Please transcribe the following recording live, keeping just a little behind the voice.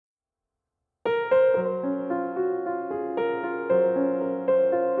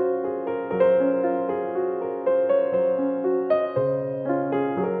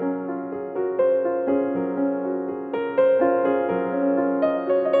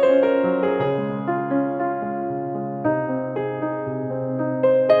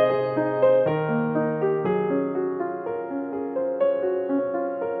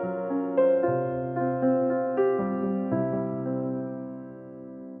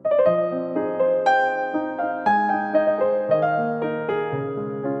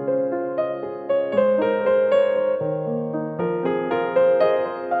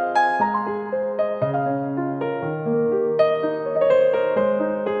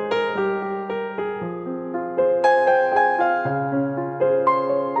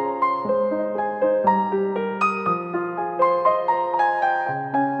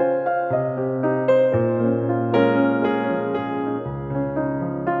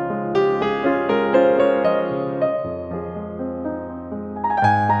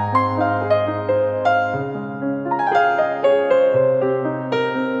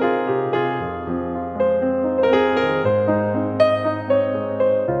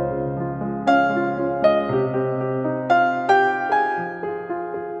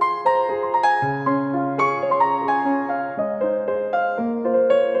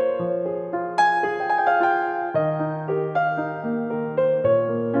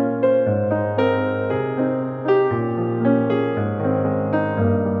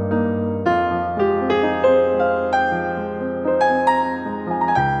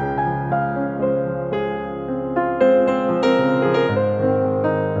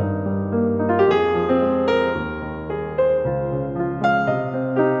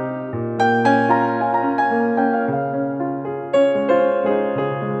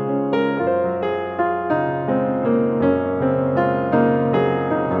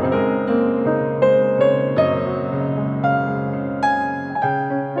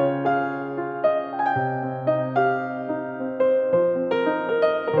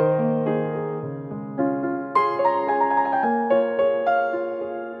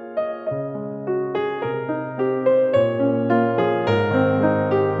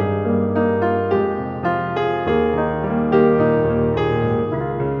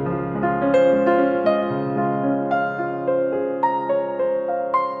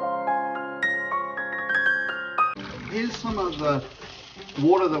here's some of the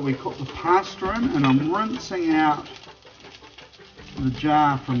water that we cook the pasta in, and I'm rinsing out the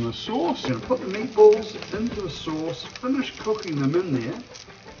jar from the sauce. I'm going to put the meatballs into the sauce, finish cooking them in there,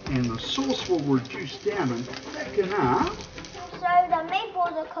 and the sauce will reduce down and thicken up. So the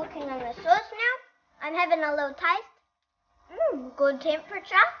meatballs are cooking in the sauce now. I'm having a little taste. Good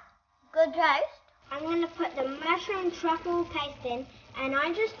temperature, good taste. I'm going to put the mushroom truffle paste in, and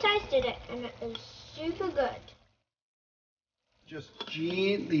I just tasted it, and it is super good. Just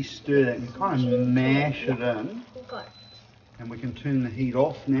gently stir that and kind of mash it in. Good. And we can turn the heat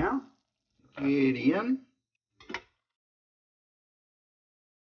off now. Get in.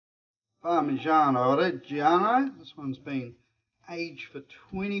 Parmigiano Reggiano. This one's been aged for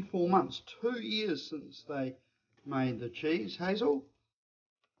 24 months, 2 years since they made the cheese. Hazel?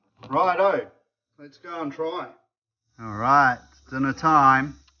 Righto. Let's go and try. Alright, it's dinner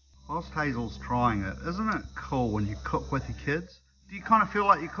time. Whilst Hazel's trying it, isn't it cool when you cook with your kids? Do you kind of feel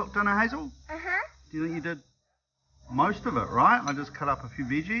like you cooked dinner, Hazel? Uh-huh. Do you think you did most of it, right? I just cut up a few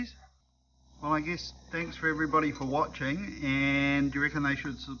veggies. Well, I guess thanks for everybody for watching, and do you reckon they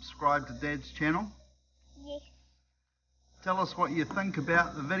should subscribe to Dad's channel? Yes. Tell us what you think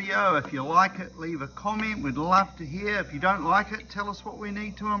about the video. If you like it, leave a comment. We'd love to hear. If you don't like it, tell us what we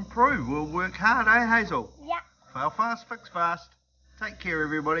need to improve. We'll work hard, eh, Hazel? Yeah. Fail fast, fix fast. Take care,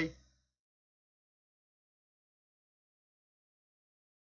 everybody.